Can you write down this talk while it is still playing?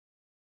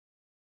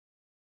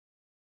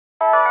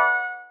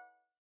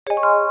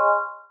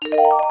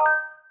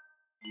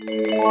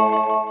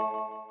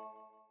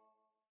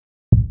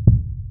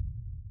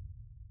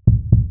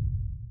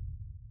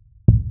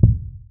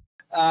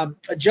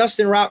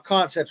Adjusting route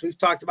concepts. We've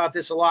talked about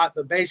this a lot,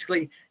 but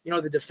basically,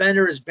 the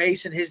defender is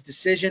basing his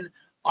decision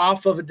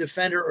off of a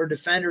defender or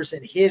defenders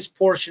in his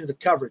portion of the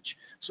coverage.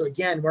 So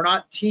again, we're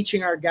not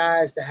teaching our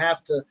guys to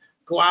have to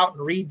go out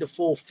and read the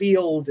full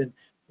field and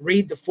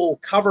read the full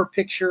cover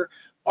picture.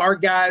 Our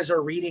guys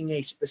are reading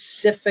a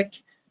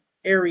specific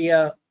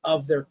area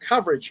of their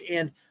coverage,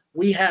 and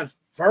we have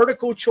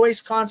vertical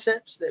choice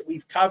concepts that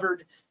we've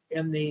covered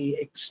in the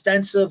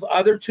extensive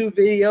other 2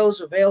 videos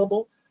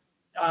available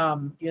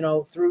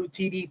through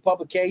TD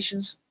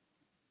Publications.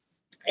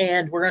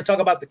 And we're going to talk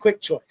about the quick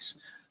choice.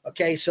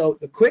 Okay, so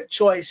the quick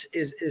choice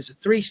is a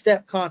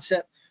 3-step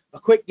concept, a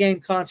quick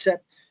game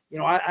concept.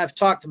 I've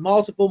talked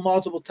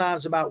multiple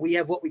times about we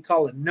have what we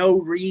call a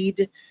no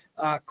read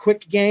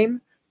quick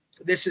game.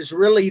 This is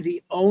really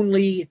the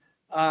only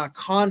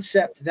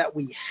concept that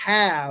we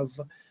have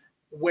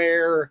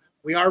where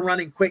we are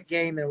running quick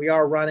game, and we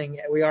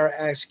are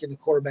asking the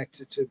quarterback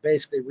to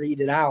basically read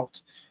it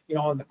out.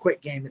 On the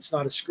quick game, it's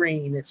not a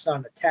screen, it's not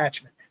an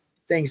attachment,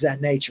 things of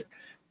that nature.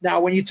 Now,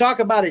 when you talk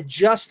about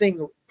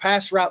adjusting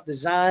pass route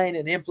design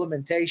and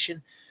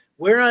implementation,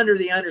 we're under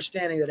the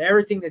understanding that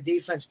everything the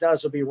defense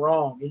does will be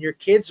wrong, and your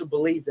kids will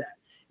believe that.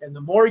 And the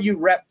more you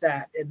rep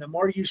that and the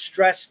more you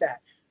stress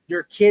that,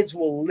 your kids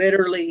will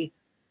literally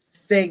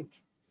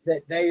think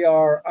that they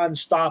are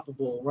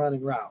unstoppable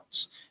running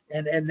routes.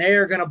 And they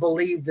are going to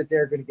believe that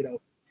they're going to get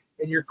open.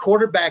 And your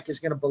quarterback is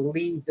going to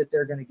believe that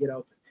they're going to get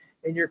open.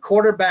 And your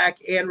quarterback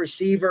and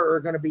receiver are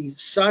going to be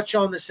such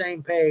on the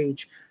same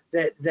page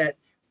that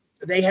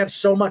they have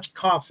so much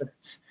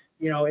confidence,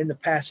 in the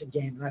passing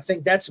game. And I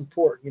think that's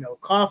important.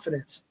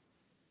 Confidence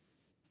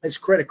is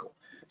critical.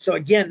 So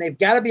again, they've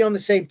got to be on the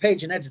same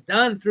page, and that's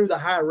done through the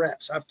high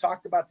reps. I've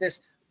talked about this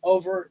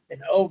over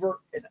and over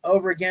and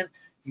over again.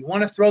 You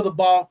want to throw the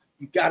ball,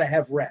 you got to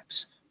have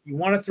reps. You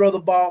want to throw the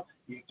ball,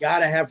 you got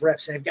to have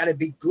reps. And they've got to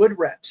be good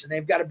reps, and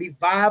they've got to be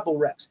viable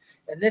reps.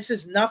 And this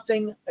is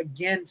nothing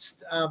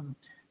against,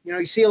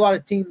 you see a lot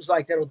of teams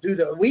like that will do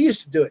that. We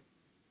used to do it.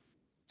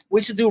 We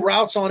used to do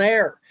routes on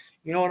air,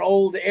 an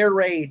old air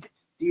raid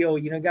deal,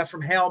 got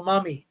from Hal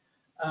Mummy.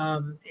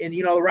 And,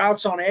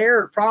 routes on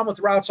air, the problem with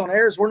routes on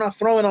air is we're not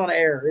throwing on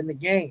air in the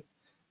game.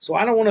 So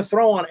I don't want to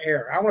throw on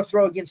air. I want to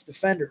throw against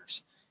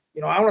defenders.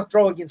 I want to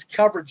throw against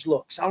coverage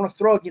looks. I want to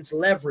throw against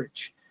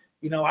leverage.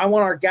 I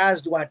want our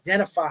guys to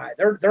identify.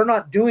 They're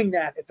not doing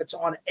that if it's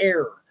on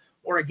air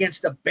or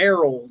against a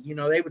barrel.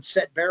 They would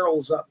set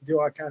barrels up and do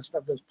all kind of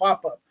stuff, those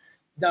pop-up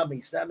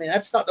dummies. I mean,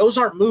 those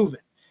aren't moving.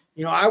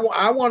 I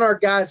want our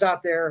guys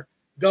out there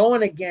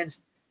going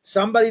against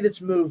somebody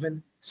that's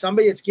moving,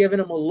 somebody that's giving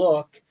them a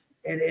look,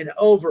 and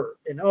over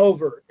and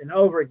over and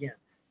over again.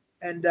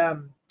 And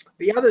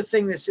the other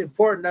thing that's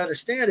important to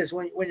understand is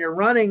when you're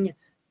running,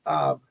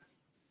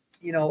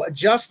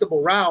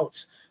 adjustable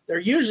routes, they're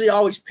usually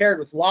always paired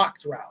with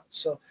locked routes.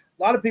 So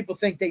a lot of people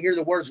think they hear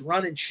the words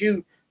run and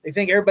shoot. They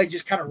think everybody's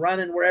just kind of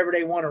running wherever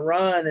they want to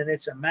run, and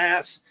it's a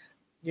mass,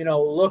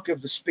 look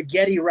of the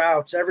spaghetti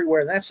routes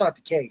everywhere. That's not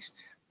the case.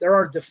 There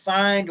are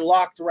defined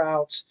locked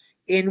routes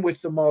in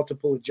with the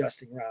multiple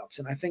adjusting routes.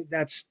 And I think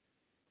that's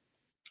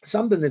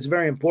something that's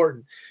very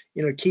important,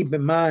 keep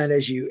in mind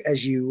as you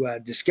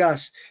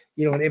discuss,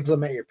 and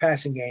implement your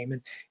passing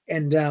game.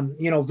 And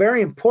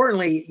very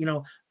importantly,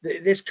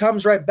 this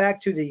comes right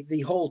back to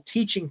the whole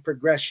teaching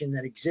progression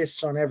that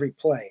exists on every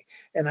play.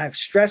 And I've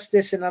stressed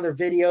this in other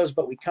videos,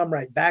 but we come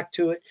right back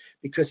to it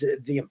because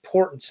of the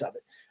importance of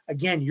it.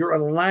 Again, your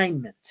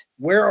alignment.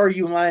 Where are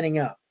you lining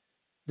up?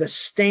 The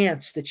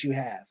stance that you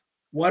have.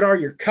 What are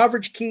your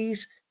coverage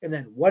keys? And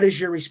then what is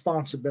your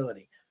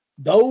responsibility?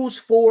 Those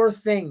 4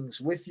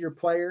 things with your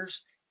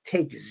players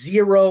take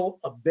zero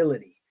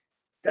ability.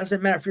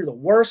 Doesn't matter if you're the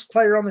worst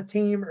player on the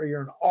team or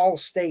you're an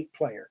all-state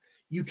player.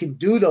 You can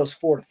do those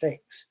 4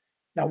 things.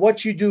 Now,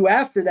 what you do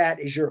after that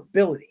is your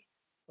ability,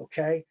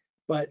 okay?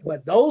 But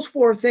those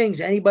 4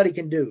 things anybody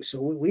can do.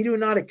 So we do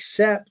not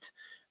accept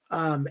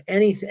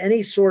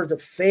any sort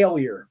of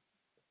failure,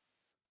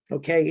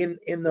 okay,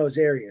 in those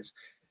areas.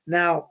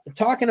 Now,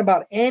 talking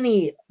about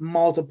any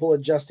multiple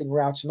adjusting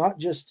routes, not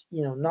just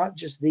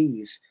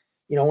these,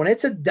 when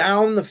it's a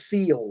down the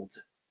field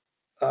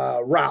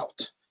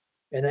route,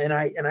 and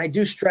I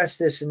do stress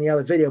this in the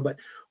other video, but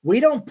we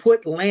don't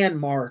put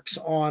landmarks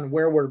on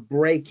where we're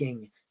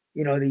breaking,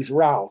 these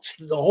routes.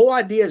 The whole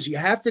idea is you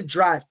have to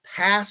drive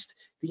past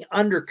the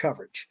under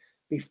coverage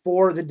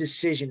before the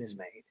decision is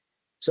made.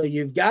 So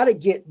you've got to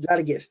get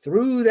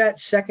through that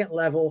second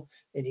level,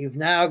 and you've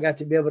now got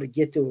to be able to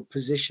get to a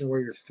position where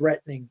you're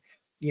threatening,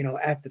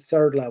 at the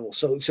third level.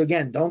 So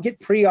again, don't get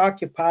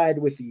preoccupied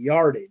with the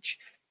yardage.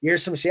 You hear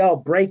somebody say, "Oh,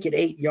 break it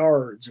 8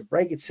 yards or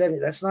break it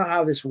 7." That's not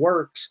how this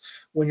works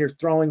when you're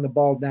throwing the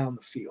ball down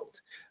the field.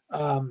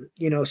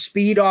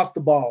 Speed off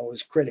the ball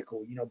is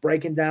critical.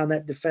 Breaking down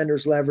that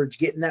defender's leverage,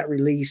 getting that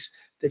release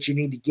that you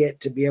need to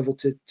get to be able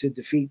to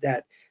defeat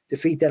that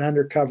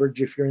under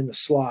coverage if you're in the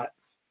slot.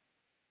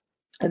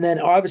 And then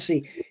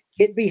obviously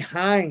get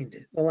behind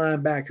the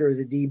linebacker or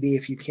the DB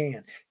if you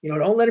can.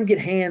 Don't let them get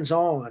hands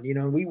on.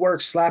 We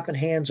work slapping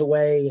hands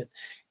away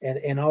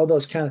and all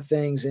those kind of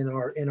things in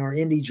our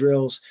indie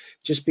drills,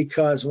 just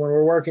because when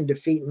we're working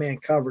defeat man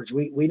coverage,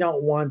 we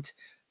don't want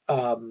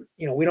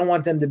we don't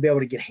want them to be able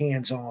to get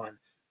hands on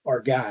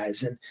our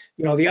guys. And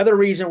the other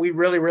reason we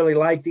really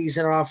like these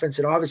in our offense,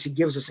 it obviously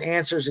gives us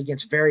answers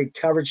against varied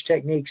coverage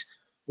techniques.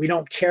 We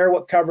don't care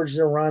what coverage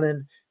they're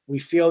running. We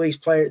feel these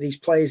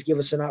plays give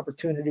us an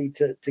opportunity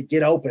to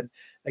get open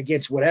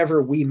against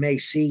whatever we may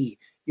see,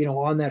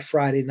 on that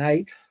Friday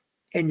night.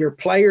 And your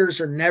players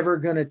are never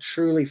going to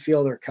truly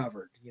feel they're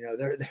covered.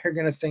 They're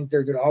going to think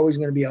they're always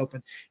going to be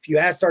open. If you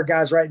asked our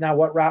guys right now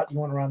what route you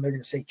want to run, they're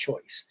going to say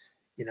choice.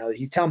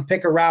 You tell them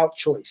pick a route,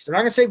 choice. They're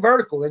not going to say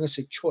vertical. They're going to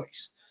say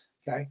choice.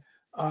 Okay.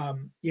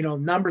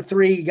 Number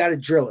 3, you got to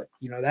drill it.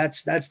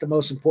 That's the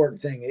most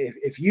important thing.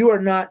 If you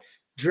are not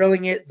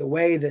drilling it the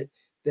way that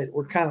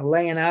we're kind of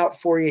laying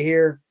out for you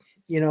here,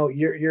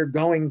 you're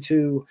going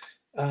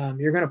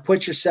to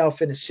put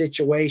yourself in a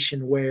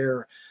situation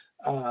where,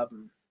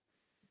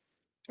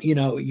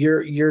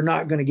 you're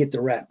not going to get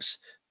the reps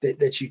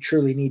that you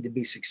truly need to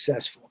be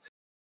successful.